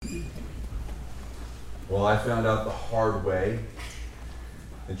Well, I found out the hard way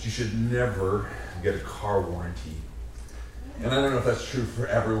that you should never get a car warranty. And I don't know if that's true for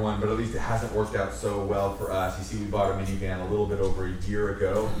everyone, but at least it hasn't worked out so well for us. You see, we bought a minivan a little bit over a year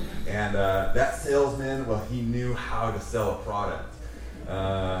ago, and that salesman, well, he knew how to sell a product.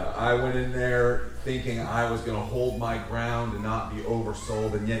 I went in there thinking I was going to hold my ground and not be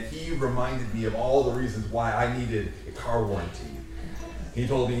oversold, and yet he reminded me of all the reasons why I needed a car warranty. He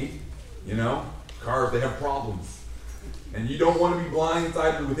told me, cars, they have problems, and you don't want to be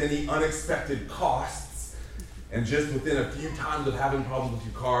blindsided with any unexpected costs. And just within a few times of having problems with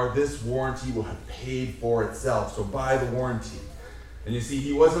your car, this warranty will have paid for itself. So buy the warranty. And you see,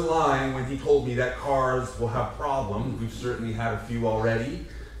 he wasn't lying when he told me that cars will have problems. We've certainly had a few already.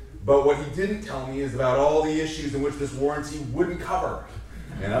 But what he didn't tell me is about all the issues in which this warranty wouldn't cover.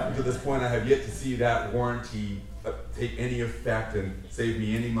 And up until this point, I have yet to see that warranty take any effect and save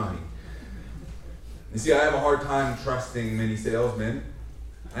me any money. You see, I have a hard time trusting many salesmen.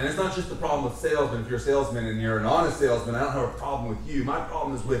 And it's not just the problem with salesmen. If you're a salesman and you're an honest salesman, I don't have a problem with you. My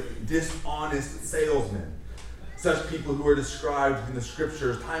problem is with dishonest salesmen. Such people who are described in the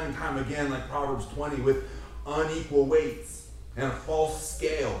scriptures time and time again, like Proverbs 20, with unequal weights and a false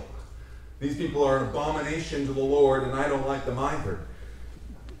scale. These people are an abomination to the Lord, and I don't like them either.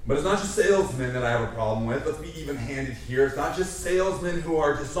 But it's not just salesmen that I have a problem with. Let's be even-handed here. It's not just salesmen who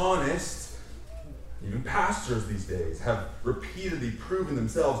are dishonest. Even pastors these days have repeatedly proven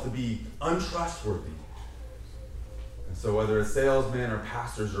themselves to be untrustworthy. And so whether it's salesmen or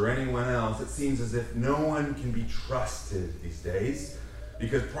pastors or anyone else, it seems as if no one can be trusted these days,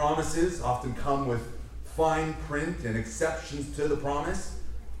 because promises often come with fine print and exceptions to the promise.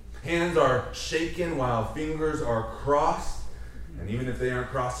 Hands are shaken while fingers are crossed. And even if they aren't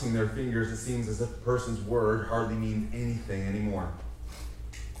crossing their fingers, it seems as if a person's word hardly means anything anymore.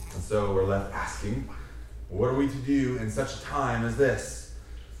 And so we're left asking, what are we to do in such a time as this?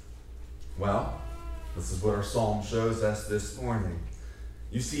 Well, this is what our psalm shows us this morning.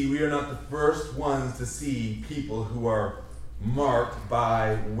 You see, we are not the first ones to see people who are marked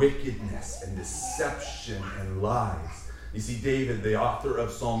by wickedness and deception and lies. You see, David, the author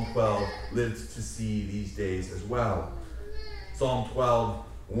of Psalm 12, lived to see these days as well. Psalm 12,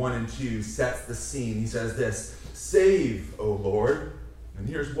 1 and 2 sets the scene. He says this, "Save, O Lord." And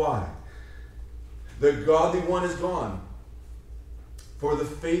here's why. "The godly one is gone, for the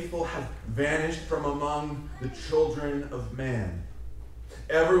faithful have vanished from among the children of man.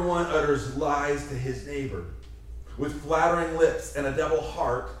 Everyone utters lies to his neighbor. With flattering lips and a double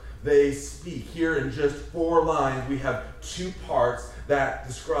heart, they speak." Here in just 4 lines, we have 2 parts that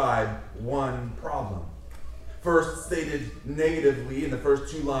describe one problem. First, stated negatively in the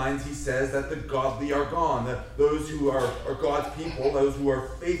first 2 lines, he says that the godly are gone. That those who are God's people, those who are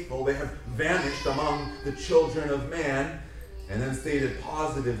faithful, they have vanished among the children of man. And then stated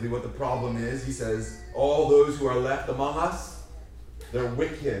positively what the problem is, he says, all those who are left among us, they're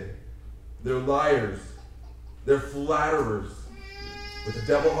wicked, they're liars, they're flatterers with a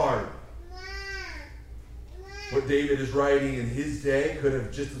double heart. What David is writing in his day could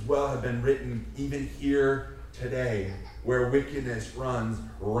have just as well have been written even here today, where wickedness runs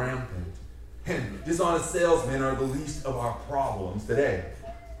rampant. And dishonest salesmen are the least of our problems today.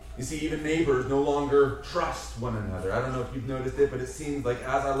 You see, even neighbors no longer trust one another. I don't know if you've noticed it, but it seems like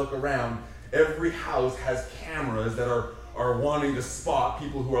as I look around, every house has cameras that are wanting to spot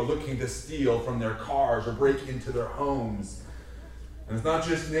people who are looking to steal from their cars or break into their homes. And it's not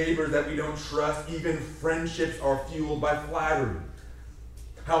just neighbors that we don't trust, even friendships are fueled by flattery.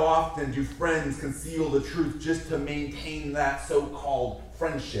 How often do friends conceal the truth just to maintain that so-called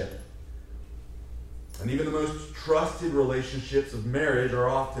friendship? And even the most trusted relationships of marriage are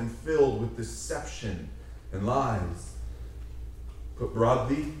often filled with deception and lies. Put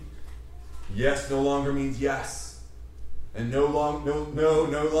broadly, yes no longer means yes. And no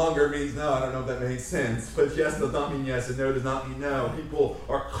longer means no. I don't know if that makes sense. But yes does not mean yes, and no does not mean no. People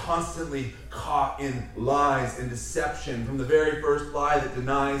are constantly caught in lies and deception, from the very first lie that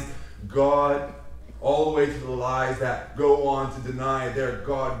denies God all the way to the lies that go on to deny their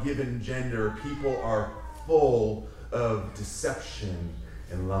God-given gender. People are full of deception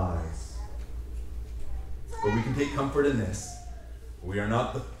and lies. But we can take comfort in this. We are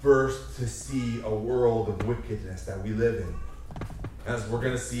not the first to see a world of wickedness that we live in. As we're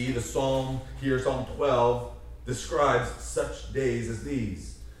going to see, the psalm here, Psalm 12, describes such days as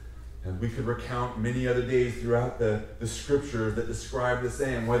these. And we could recount many other days throughout the scriptures that describe the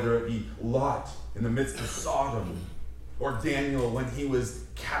same, whether it be Lot in the midst of Sodom, or Daniel when he was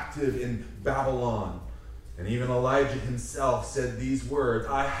captive in Babylon, And even Elijah himself said these words,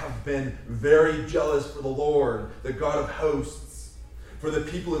 I have been very jealous for the Lord, the God of hosts. For the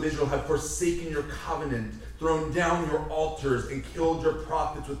people of Israel have forsaken your covenant, thrown down your altars, and killed your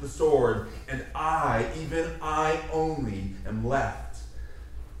prophets with the sword. And I, even I only, am left.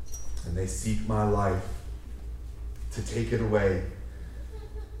 And they seek my life to take it away.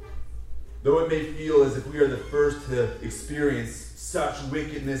 Though it may feel as if we are the first to experience such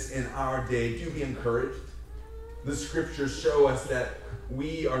wickedness in our day, do be encouraged. The scriptures show us that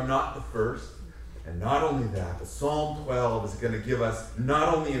we are not the first. And not only that, but Psalm 12 is going to give us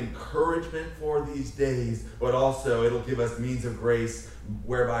not only encouragement for these days, but also it'll give us means of grace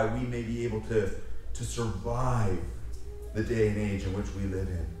whereby we may be able to survive the day and age in which we live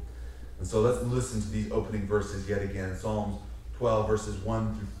in. And so let's listen to these opening verses yet again. Psalms 12, verses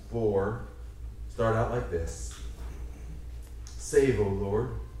 1 through 4 start out like this. Save, O Lord,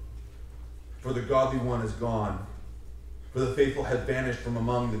 for the godly one is gone, for the faithful have vanished from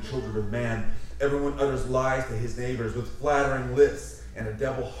among the children of man. Everyone utters lies to his neighbors. With flattering lips and a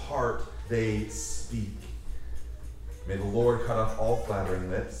double heart they speak. May the Lord cut off all flattering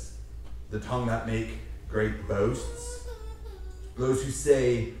lips, the tongue that make great boasts. Those who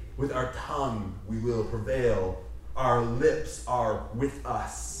say, with our tongue we will prevail. Our lips are with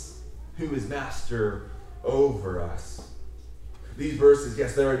us. Who is master over us? These verses,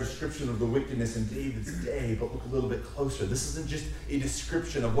 yes, they're a description of the wickedness in David's day, but look a little bit closer. This isn't just a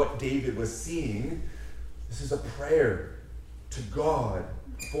description of what David was seeing. This is a prayer to God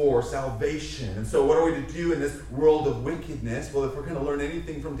for salvation. And so what are we to do in this world of wickedness? Well, if we're going to learn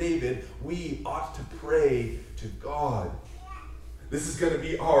anything from David, we ought to pray to God. This is going to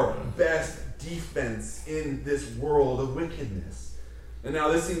be our best defense in this world of wickedness. And now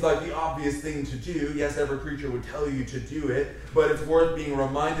this seems like the obvious thing to do. Yes, every preacher would tell you to do it, but it's worth being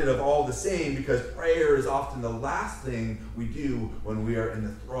reminded of all the same, because prayer is often the last thing we do when we are in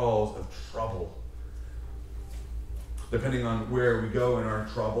the thralls of trouble. Depending on where we go in our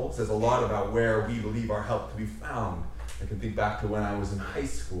trouble, it says a lot about where we believe our help to be found. I can think back to when I was in high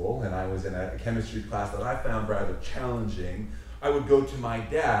school and I was in a chemistry class that I found rather challenging. I would go to my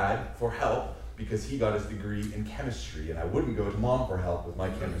dad for help, because he got his degree in chemistry, and I wouldn't go to mom for help with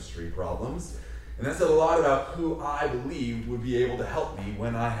my chemistry problems. And that said a lot about who I believed would be able to help me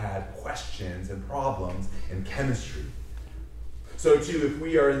when I had questions and problems in chemistry. So too, if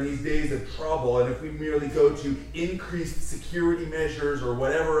we are in these days of trouble, and if we merely go to increased security measures or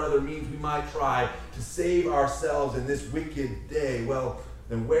whatever other means we might try to save ourselves in this wicked day, well,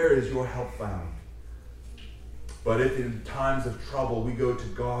 then where is your help found? But if in times of trouble we go to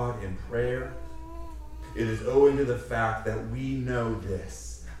God in prayer, it is owing to the fact that we know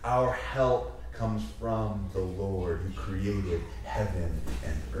this. Our help comes from the Lord who created heaven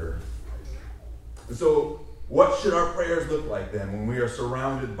and earth. And so what should our prayers look like then when we are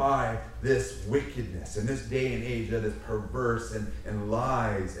surrounded by this wickedness in this day and age that is perverse and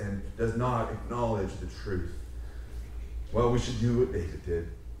lies and does not acknowledge the truth? Well, we should do what David did.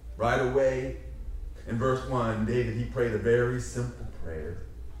 Right away, in verse 1, David, he prayed a very simple prayer.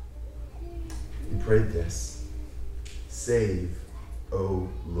 He prayed this: save, O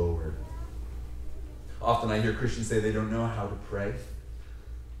Lord. Often I hear Christians say they don't know how to pray.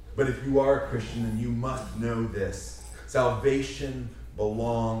 But if you are a Christian, then you must know this. Salvation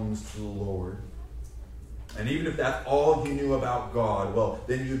belongs to the Lord. And even if that's all you knew about God, well,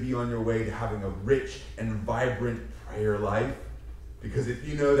 then you'd be on your way to having a rich and vibrant prayer life. Because if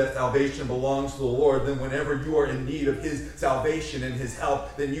you know that salvation belongs to the Lord, then whenever you are in need of his salvation and his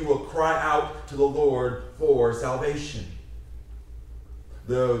help, then you will cry out to the Lord for salvation.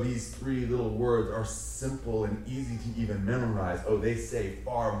 Though these three little words are simple and easy to even memorize, they say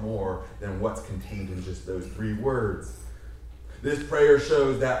far more than what's contained in just those three words. This prayer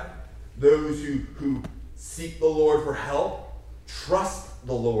shows that those who seek the Lord for help trust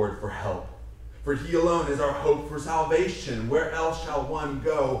the Lord for help. For he alone is our hope for salvation. Where else shall one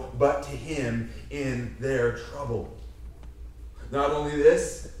go but to him in their trouble? Not only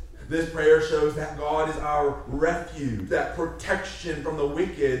this prayer shows that God is our refuge, that protection from the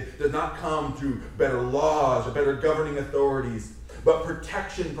wicked does not come through better laws or better governing authorities, but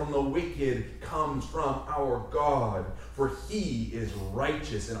protection from the wicked comes from our God. For he is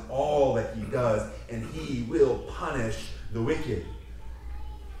righteous in all that he does, and he will punish the wicked.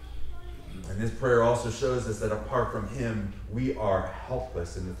 And this prayer also shows us that apart from him, we are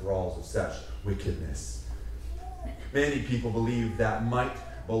helpless in the thralls of such wickedness. Many people believe that might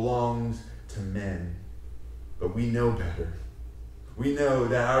belongs to men, but we know better. We know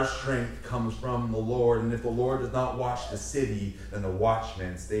that our strength comes from the Lord, and if the Lord does not watch the city, then the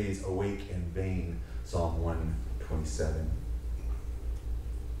watchman stays awake in vain. Psalm 127.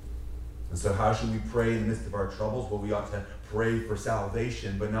 And so how should we pray in the midst of our troubles? Well, we ought to pray for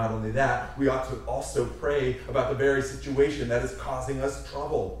salvation, but not only that, we ought to also pray about the very situation that is causing us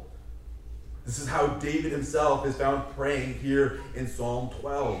trouble. This is how David himself is found praying here in Psalm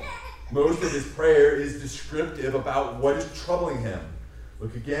 12. Most of his prayer is descriptive about what is troubling him.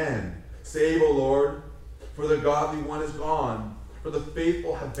 Look again. Save, O Lord, for the godly one is gone, for the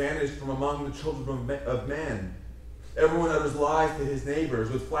faithful have vanished from among the children of men. Everyone utters lies to his neighbors.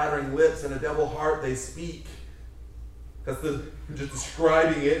 With flattering lips and a double heart they speak. That's just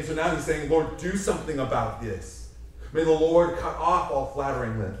describing it. And so now he's saying, Lord, do something about this. May the Lord cut off all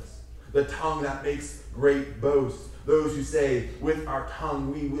flattering lips, the tongue that makes great boasts. Those who say, with our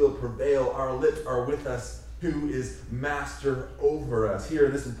tongue we will prevail. Our lips are with us. Who is master over us? Here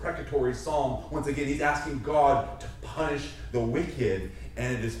in this imprecatory psalm, once again, he's asking God to punish the wicked.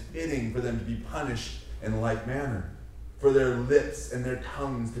 And it is fitting for them to be punished in like manner, for their lips and their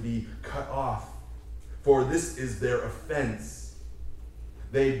tongues to be cut off. For this is their offense.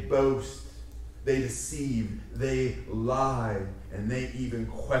 They boast, they deceive, they lie, and they even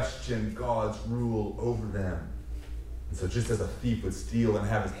question God's rule over them. And so just as a thief would steal and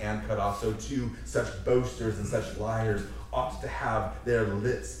have his hand cut off, so too such boasters and such liars ought to have their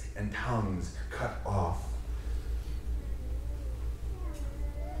lips and tongues cut off.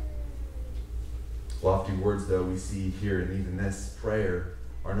 Lofty words, though, we see here in even this prayer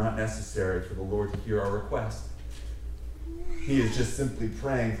are not necessary for the Lord to hear our request. He is just simply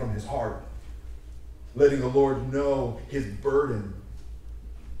praying from his heart, letting the Lord know his burden.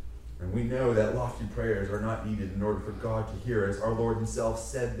 And we know that lofty prayers are not needed in order for God to hear us. Our Lord himself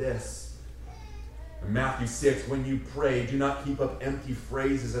said this. In Matthew 6, when you pray, do not keep up empty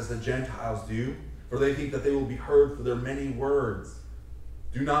phrases as the Gentiles do, for they think that they will be heard for their many words.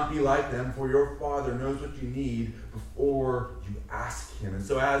 Do not be like them, for your Father knows what you need before you ask him. And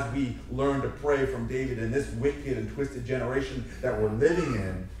so as we learn to pray from David in this wicked and twisted generation that we're living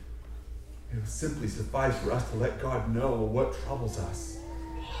in, it will simply suffice for us to let God know what troubles us.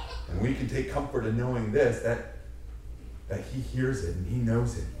 And we can take comfort in knowing this, that he hears it and he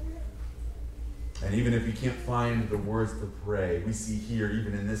knows it. And even if you can't find the words to pray, we see here,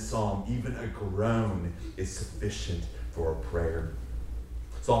 even in this psalm, even a groan is sufficient for a prayer.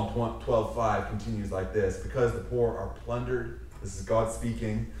 Psalm 12:5 continues like this. Because the poor are plundered, this is God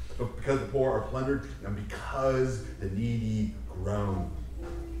speaking, but because the poor are plundered, and because the needy groan.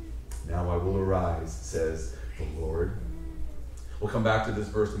 Now I will arise, says the Lord. We'll come back to this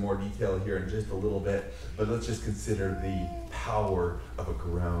verse in more detail here in just a little bit, but let's just consider the power of a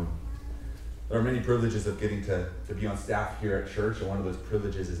groan. There are many privileges of getting to be on staff here at church, and one of those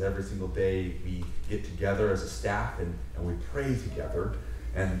privileges is every single day we get together as a staff and we pray together.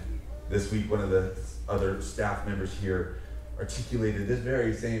 And this week, one of the other staff members here articulated this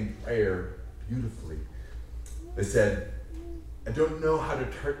very same prayer beautifully. They said, I don't know how to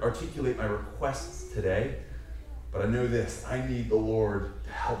articulate my requests today, but I know this, I need the Lord to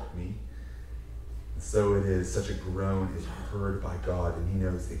help me. And so it is, such a groan is heard by God, and he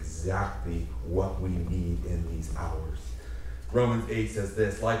knows exactly what we need in these hours. Romans 8 says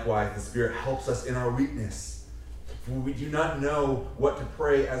this, likewise, the Spirit helps us in our weakness. For we do not know what to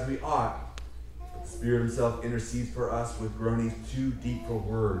pray as we ought, but the Spirit himself intercedes for us with groanings too deep for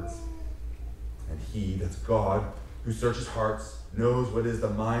words. And he, that's God, who searches hearts, knows what is the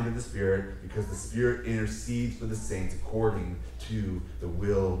mind of the Spirit, because the Spirit intercedes for the saints according to the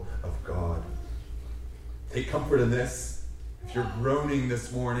will of God. Take comfort in this. If you're groaning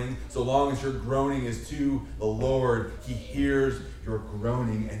this morning, so long as your groaning is to the Lord, he hears your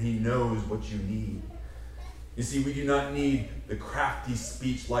groaning and he knows what you need. You see, we do not need the crafty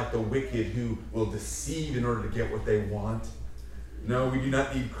speech like the wicked who will deceive in order to get what they want. No, we do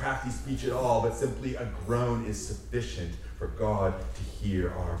not need crafty speech at all, but simply a groan is sufficient for God to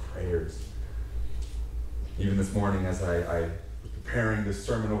hear our prayers. Even this morning, as I was preparing this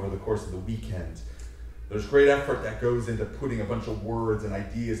sermon over the course of the weekend, there's great effort that goes into putting a bunch of words and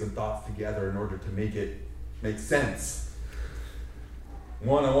ideas and thoughts together in order to make it make sense.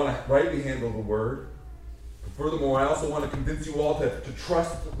 One, I want to rightly handle the word. Furthermore, I also want to convince you all to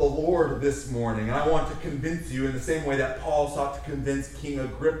trust the Lord this morning. And I want to convince you in the same way that Paul sought to convince King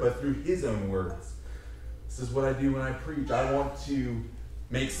Agrippa through his own words. This is what I do when I preach. I want to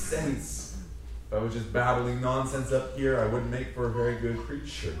make sense. If I was just babbling nonsense up here, I wouldn't make for a very good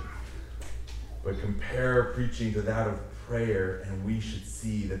preacher. But compare preaching to that of prayer, and we should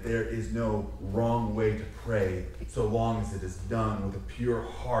see that there is no wrong way to pray so long as it is done with a pure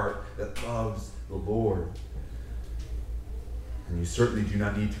heart that loves the Lord. And you certainly do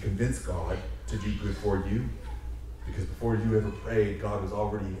not need to convince God to do good for you. Because before you ever prayed, God was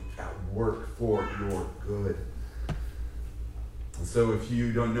already at work for your good. And so if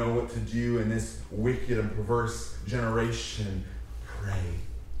you don't know what to do in this wicked and perverse generation, pray.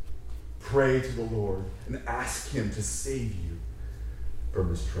 Pray to the Lord and ask him to save you from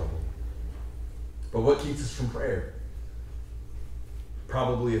this trouble. But what keeps us from prayer?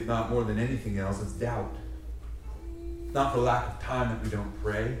 Probably, if not more than anything else, it's doubt. Not for lack of time that we don't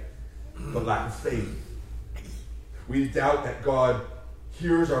pray, but lack of faith. We doubt that God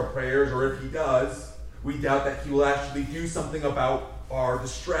hears our prayers, or if he does, we doubt that he will actually do something about our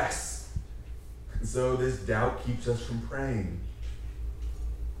distress. And so this doubt keeps us from praying.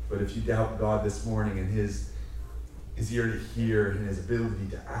 But if you doubt God this morning and his ear to hear and his ability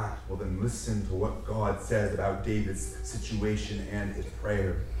to act, well then listen to what God says about David's situation and his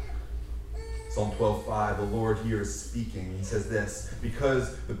prayer. Psalm 12:5, the Lord here is speaking. He says this,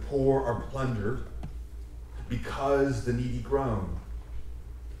 because the poor are plundered, because the needy groan,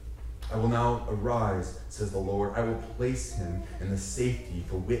 I will now arise, says the Lord. I will place him in the safety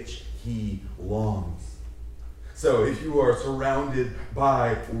for which he longs. So if you are surrounded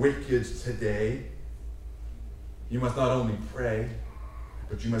by wicked today, you must not only pray,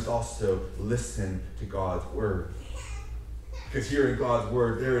 but you must also listen to God's word. Because here in God's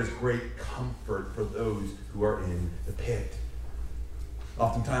word, there is great comfort for those who are in the pit.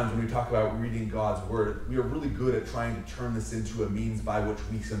 Oftentimes when we talk about reading God's word, we are really good at trying to turn this into a means by which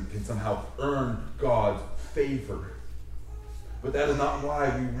we can somehow earn God's favor. But that is not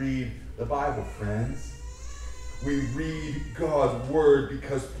why we read the Bible, friends. We read God's word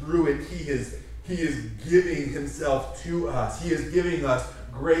because through it He is giving himself to us. He is giving us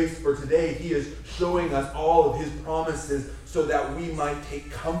grace for today. He is showing us all of his promises so that we might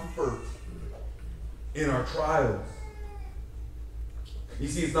take comfort in our trials. You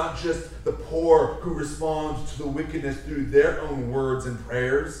see, it's not just the poor who respond to the wickedness through their own words and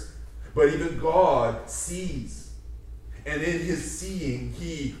prayers, but even God sees. And in his seeing,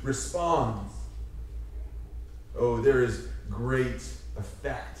 he responds. Oh, there is great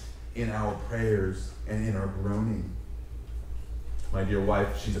effect in our prayers and in our groaning. My dear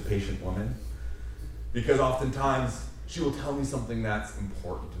wife, she's a patient woman, because oftentimes she will tell me something that's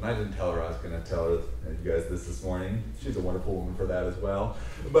important. And I didn't tell her I was going to tell you guys this morning. She's a wonderful woman for that as well.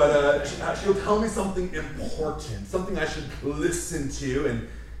 But she'll tell me something important, something I should listen to,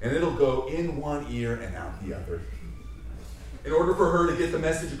 and it'll go in one ear and out the other. In order for her to get the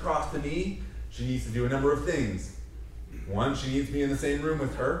message across to me, she needs to do a number of things. One, she needs me in the same room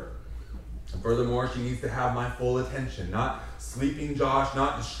with her. And furthermore, she needs to have my full attention. Not sleeping Josh,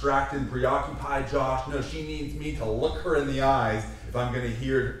 not distracted, preoccupied Josh. No, she needs me to look her in the eyes if I'm going to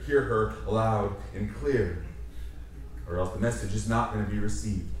hear her loud and clear. Or else the message is not going to be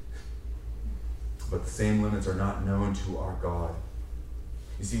received. But the same limits are not known to our God.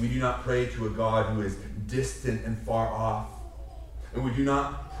 You see, we do not pray to a God who is distant and far off. And we do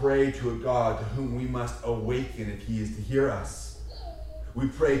not pray to a God to whom we must awaken if he is to hear us. We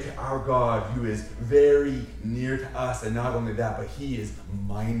pray to our God who is very near to us, and not only that, but he is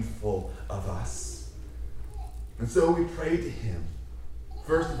mindful of us. And so we pray to him,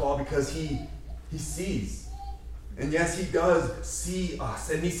 first of all, because he sees. And yes, he does see us,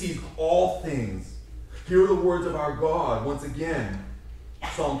 and he sees all things. Here are the words of our God once again.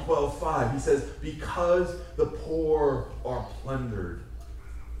 Psalm 12:5, he says, because the poor are plundered.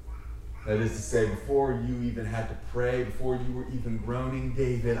 That is to say, before you even had to pray, before you were even groaning,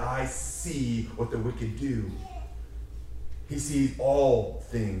 David, I see what the wicked do. He sees all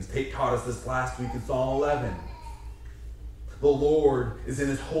things. Tate taught us this last week in Psalm 11. The Lord is in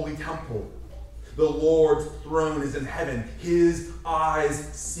his holy temple. The Lord's throne is in heaven. His eyes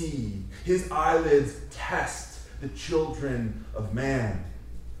see. His eyelids test the children of man.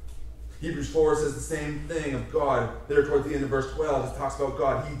 Hebrews 4 says the same thing of God. There towards the end of verse 12, it talks about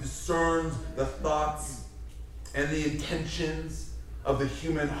God. He discerns the thoughts and the intentions of the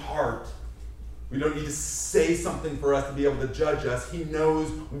human heart. We don't need to say something for us to be able to judge us. He knows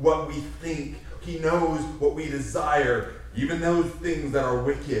what we think. He knows what we desire, even those things that are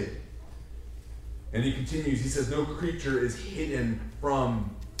wicked. And he continues, he says, no creature is hidden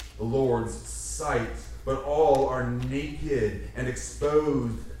from the Lord's sight, but all are naked and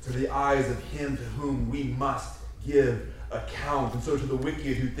exposed to the eyes of him to whom we must give account. And so to the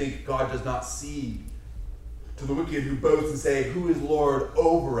wicked who think God does not see, to the wicked who boast and say, who is Lord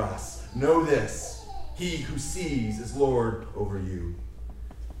over us? Know this, he who sees is Lord over you.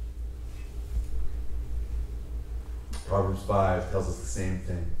 Proverbs 5 tells us the same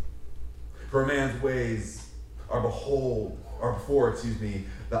thing. For a man's ways are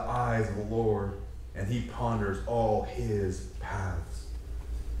the eyes of the Lord, and he ponders all his paths.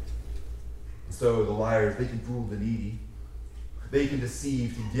 So the liars, they can fool the needy. They can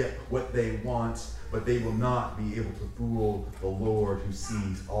deceive to get what they want, but they will not be able to fool the Lord who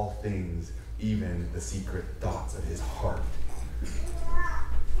sees all things, even the secret thoughts of his heart.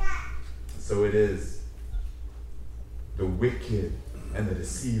 So it is the wicked and the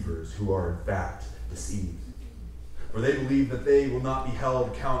deceivers who are in fact deceived. For they believe that they will not be held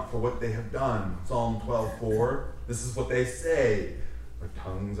account for what they have done. Psalm 12:4. This is what they say. Our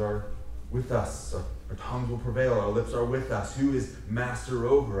tongues are with us. Our tongues will prevail. Our lips are with us. Who is master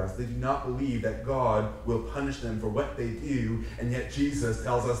over us? They do not believe that God will punish them for what they do. And yet Jesus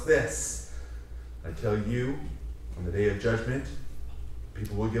tells us this. I tell you, on the day of judgment,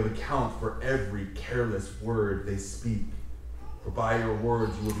 people will give account for every careless word they speak. For by your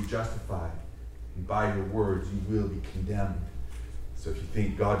words you will be justified, and by your words you will be condemned. So if you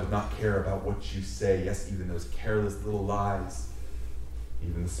think God does not care about what you say, yes, even those careless little lies,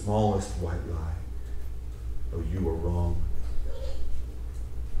 even the smallest white lie, oh, you are wrong.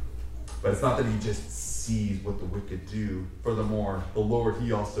 But it's not that he just sees what the wicked do. Furthermore, the Lord,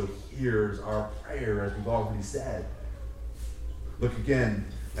 he also hears our prayer, as we've already said. Look again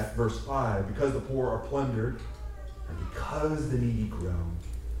at verse 5. Because the poor are plundered, and because the needy groan.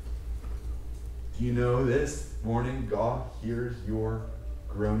 Do you know this morning God hears your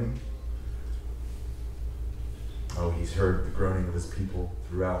groaning? Oh, he's heard the groaning of his people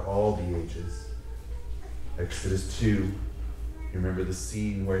throughout all the ages. Exodus 2, you remember the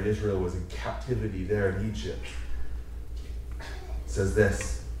scene where Israel was in captivity there in Egypt. It says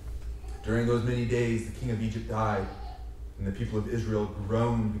this: during those many days the king of Egypt died, and the people of Israel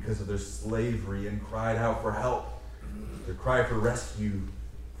groaned because of their slavery and cried out for help. Their cry for rescue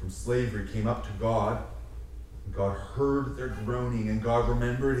from slavery came up to God. God heard their groaning, and God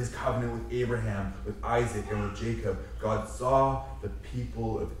remembered his covenant with Abraham, with Isaac, and with Jacob. God saw the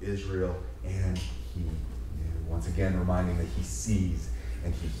people of Israel, and he knew. Once again, reminding that he sees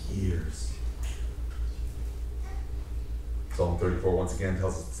and he hears. Psalm 34 once again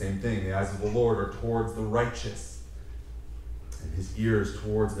tells us the same thing. The eyes of the Lord are towards the righteous, and his ears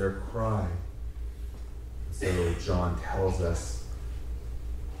towards their cry. So John tells us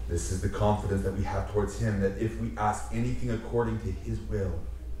this is the confidence that we have towards him, that if we ask anything according to his will,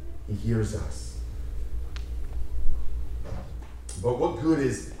 he hears us. But what good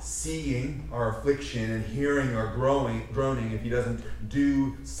is seeing our affliction and hearing our groaning if he doesn't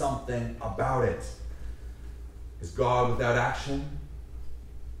do something about it? Is God without action?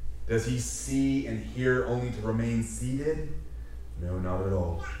 Does he see and hear only to remain seated? No, not at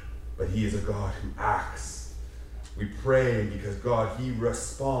all. But he is a God who acts. We pray because God, he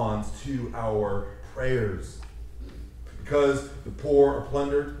responds to our prayers. Because the poor are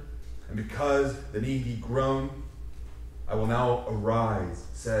plundered, and because the needy groan, I will now arise,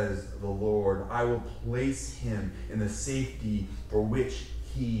 says the Lord. I will place him in the safety for which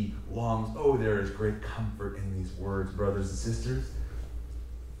he longs. Oh, there is great comfort in these words, brothers and sisters.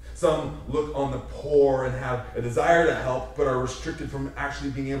 Some look on the poor and have a desire to help, but are restricted from actually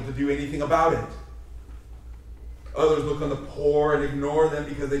being able to do anything about it. Others look on the poor and ignore them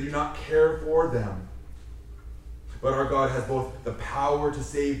because they do not care for them. But our God has both the power to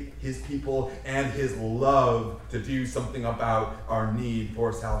save his people and his love to do something about our need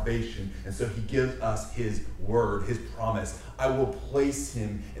for salvation. And so he gives us his word, his promise. I will place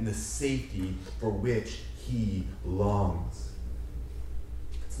him in the safety for which he longs.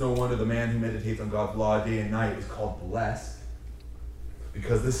 It's no wonder the man who meditates on God's law day and night is called blessed,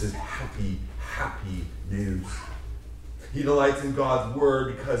 because this is happy, happy news. He delights in God's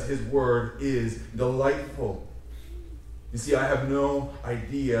word because his word is delightful. You see, I have no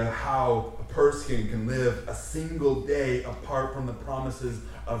idea how a person can live a single day apart from the promises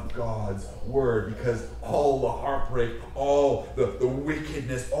of God's word, because all the heartbreak, all the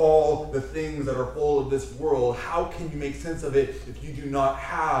wickedness, all the things that are full of this world, how can you make sense of it if you do not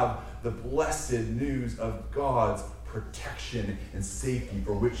have the blessed news of God's protection and safety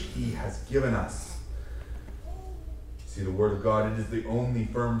for which he has given us? See, the word of God, it is the only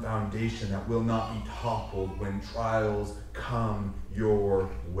firm foundation that will not be toppled when trials come your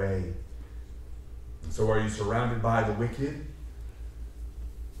way. And so are you surrounded by the wicked?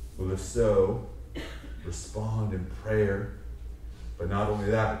 Well, if so, respond in prayer. But not only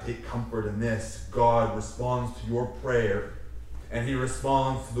that, but take comfort in this. God responds to your prayer, and he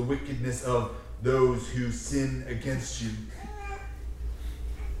responds to the wickedness of those who sin against you.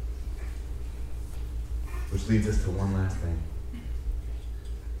 Which leads us to one last thing.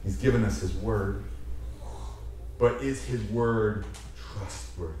 He's given us his word. But is his word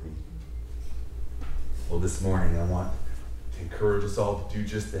trustworthy? Well, this morning I want to encourage us all to do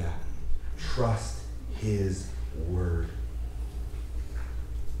just that. Trust his word.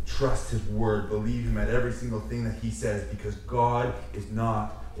 Trust his word. Believe him at every single thing that he says, because God is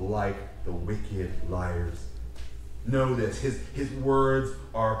not like the wicked liars. Know this. His words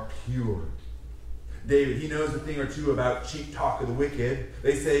are pure. David, he knows a thing or two about cheap talk of the wicked.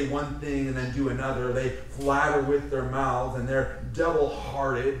 They say one thing and then do another. They flatter with their mouths and they're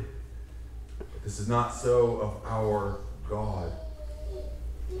double-hearted. But this is not so of our God.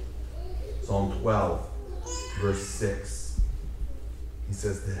 Psalm 12, verse 6. He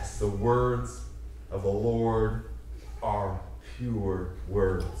says this: the words of the Lord are pure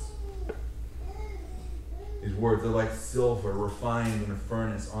words. These words are like silver refined in a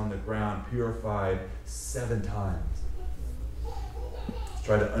furnace on the ground, purified 7 times. Let's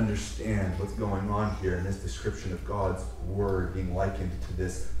try to understand what's going on here in this description of God's word being likened to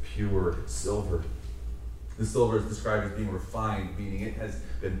this pure silver. The silver is described as being refined, meaning it has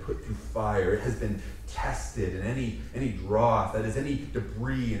been put through fire. It has been tested, and any dross, that is any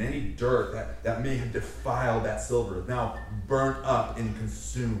debris and any dirt that may have defiled that silver is now burnt up and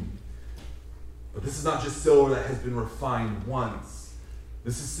consumed. But this is not just silver that has been refined once.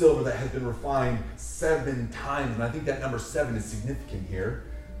 This is silver that has been refined 7 times. And I think that number 7 is significant here.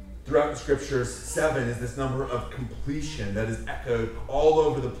 Throughout the scriptures, 7 is this number of completion that is echoed all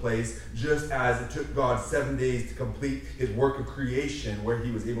over the place, just as it took God 7 days to complete his work of creation, where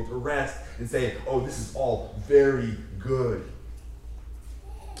he was able to rest and say, oh, this is all very good.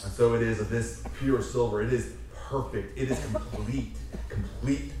 And so it is of this pure silver. It is perfect. It is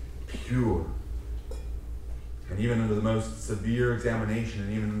complete, pure. And even under the most severe examination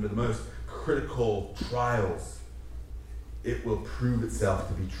and even under the most critical trials, it will prove itself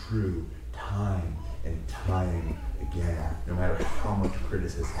to be true time and time again, no matter how much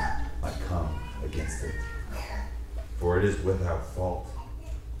criticism might come against it. For it is without fault.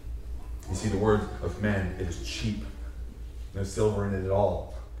 You see, the word of men, it is cheap. No silver in it at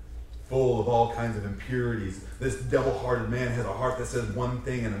all. Full of all kinds of impurities. This double-hearted man has a heart that says one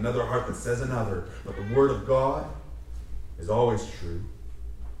thing and another heart that says another. But the word of God is always true.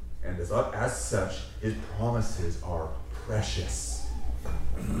 And as such, his promises are precious.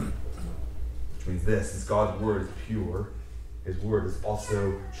 Which means this: since God's word is pure, his word is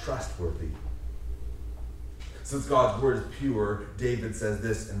also trustworthy. Since God's word is pure, David says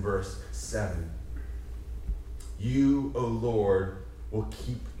this in verse 7. You, O Lord, will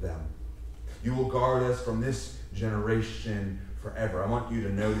keep them. You will guard us from this generation forever. I want you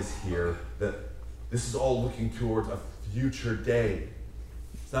to notice here that this is all looking towards a future day.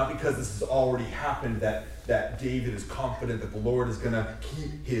 It's not because this has already happened that David is confident that the Lord is going to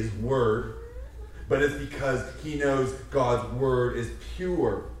keep his word, but it's because he knows God's word is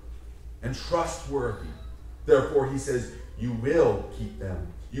pure and trustworthy. Therefore, he says, you will keep them.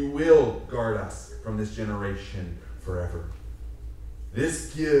 You will guard us from this generation forever.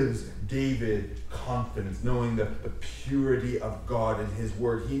 This gives David confidence, knowing the purity of God and his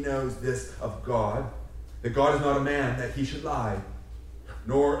word. He knows this of God, that God is not a man that he should lie,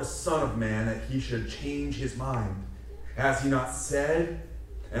 nor a son of man that he should change his mind. Has he not said,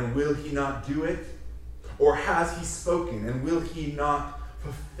 and will he not do it? Or has he spoken, and will he not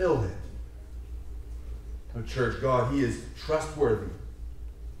fulfill it? Oh, church, God, he is trustworthy.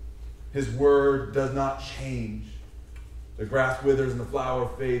 His word does not change. The grass withers and the flower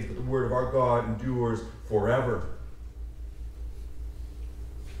fades, but the word of our God endures forever.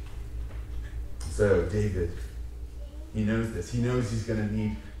 So, David, he knows this. He knows he's going to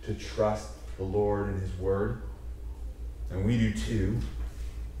need to trust the Lord and his word. And we do too,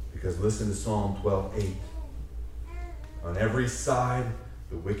 because listen to Psalm 12:8. On every side,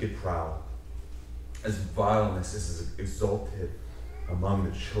 the wicked prowl, as vileness is exalted among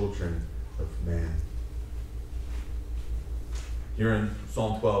the children of man. Here in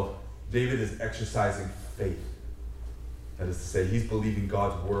Psalm 12, David is exercising faith. That is to say, he's believing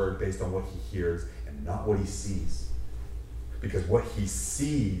God's word based on what he hears and not what he sees. Because what he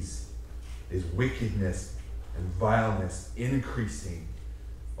sees is wickedness and vileness increasing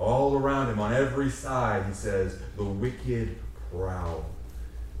all around him. On every side, he says, the wicked prowl.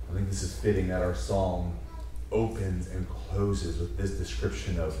 I think this is fitting that our psalm opens and closes with this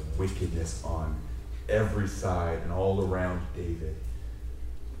description of wickedness on every side and all around David.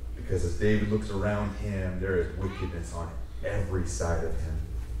 Because as David looks around him, there is wickedness on every side of him.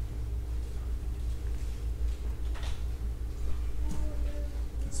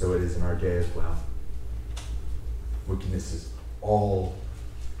 And so it is in our day as well. Wickedness is all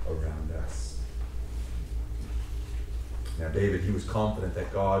around us. Now, David, he was confident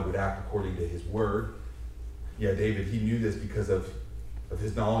that God would act according to his word. Yeah, David, he knew this because of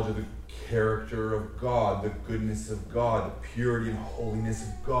his knowledge of the character of God, the goodness of God, the purity and holiness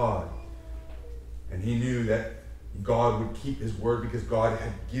of God. And he knew that God would keep his word because God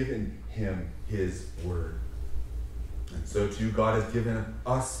had given him his word. And so too, God has given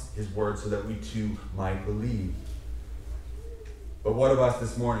us his word so that we too might believe. But what of us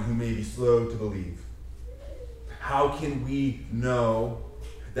this morning who may be slow to believe? How can we know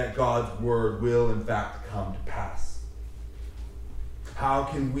that God's word will in fact come to pass? How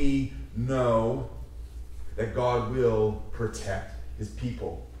can we know that God will protect his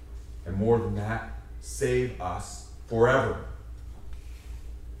people? And more than that, save us forever?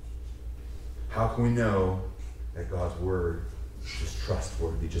 How can we know that God's word is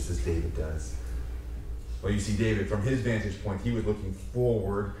trustworthy, just as David does? Well, you see, David, from his vantage point, he was looking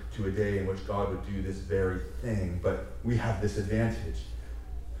forward to a day in which God would do this very thing. But we have this advantage.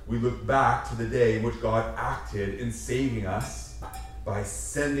 We look back to the day in which God acted in saving us by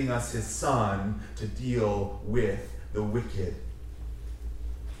sending us his Son to deal with the wicked.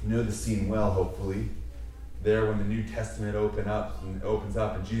 You know the scene well, hopefully. There, when the New Testament opens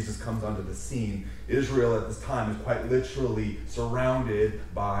up and Jesus comes onto the scene, Israel at this time is quite literally surrounded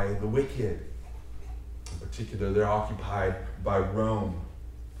by the wicked. In particular, they're occupied by Rome,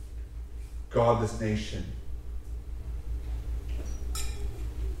 godless nation,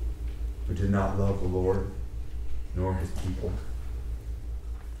 who did not love the Lord nor his people.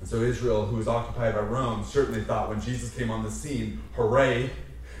 And so Israel, who was occupied by Rome, certainly thought when Jesus came on the scene, hooray,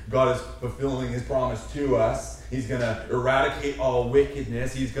 God is fulfilling his promise to us. He's going to eradicate all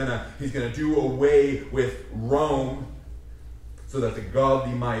wickedness. He's going to do away with Rome so that the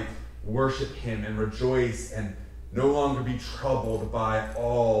godly might worship him and rejoice and no longer be troubled by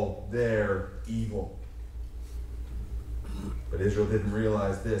all their evil. But Israel didn't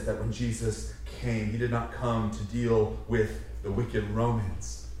realize this, that when Jesus came, he did not come to deal with the wicked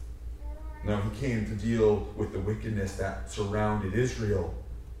Romans. No, he came to deal with the wickedness that surrounded Israel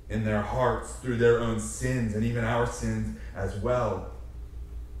in their hearts through their own sins and even our sins as well.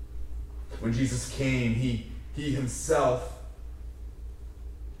 When Jesus came, he himself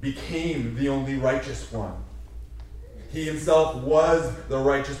became the only righteous one. He himself was the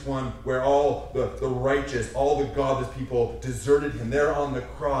righteous one where all the righteous, all the godless people deserted him. There on the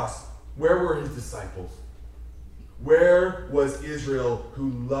cross, where were his disciples? Where was Israel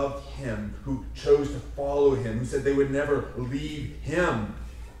who loved him, who chose to follow him, who said they would never leave him?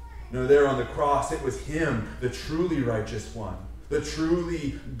 No, there on the cross, it was him, the truly righteous one, the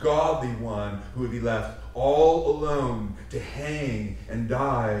truly godly one, who would be left all alone to hang and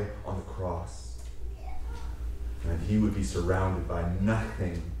die on the cross. And he would be surrounded by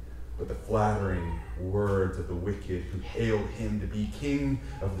nothing but the flattering words of the wicked who hailed him to be King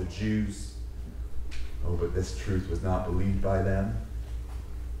of the Jews. Oh, but this truth was not believed by them,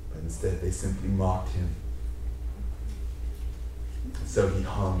 but instead they simply mocked him. And so he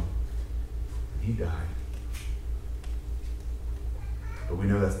hung. He died. But we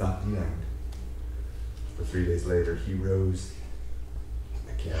know that's not the end. For 3 days later, he rose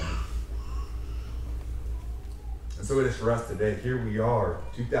again. And so it is for us today. Here we are,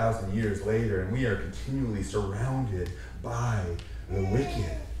 2,000 years later, and we are continually surrounded by the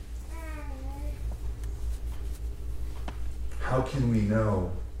wicked. How can we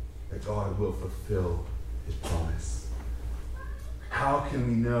know that God will fulfill his promise? How can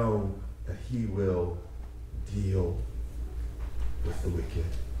we know that he will deal with the wicked?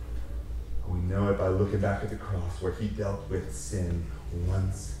 We know it by looking back at the cross where he dealt with sin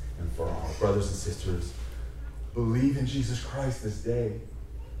once and for all. Brothers and sisters, believe in Jesus Christ this day.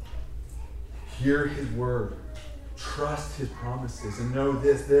 Hear his word. Trust his promises. And know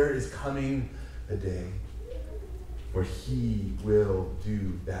this, there is coming a day where he will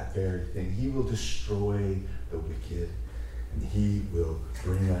do that very thing. He will destroy the wicked. And he will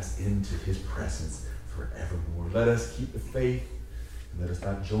bring us into his presence forevermore. Let us keep the faith, and let us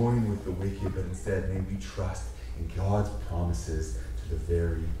not join with the wicked, but instead may we trust in God's promises to the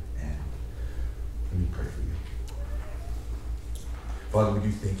very end. Let me pray for you. Father, we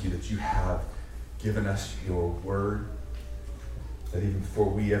do thank you that you have given us your word, that even before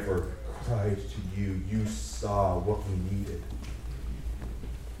we ever cried to you, you saw what we needed.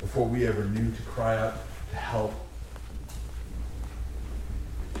 Before we ever knew to cry out to help,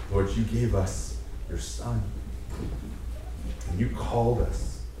 Lord, you gave us your Son. And you called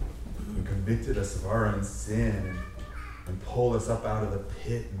us and convicted us of our own sin and pulled us up out of the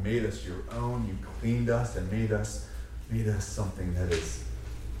pit and made us your own. You cleaned us and made us something that is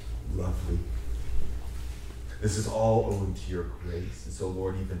lovely. This is all owing to your grace. And so,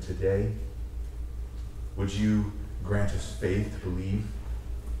 Lord, even today, would you grant us faith to believe,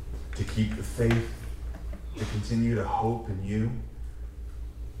 to keep the faith, to continue to hope in you.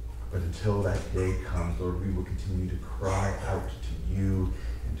 But until that day comes, Lord, we will continue to cry out to you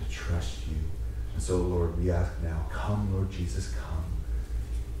and to trust you. And so, Lord, we ask now, come, Lord Jesus, come.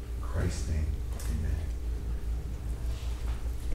 In Christ's name, amen.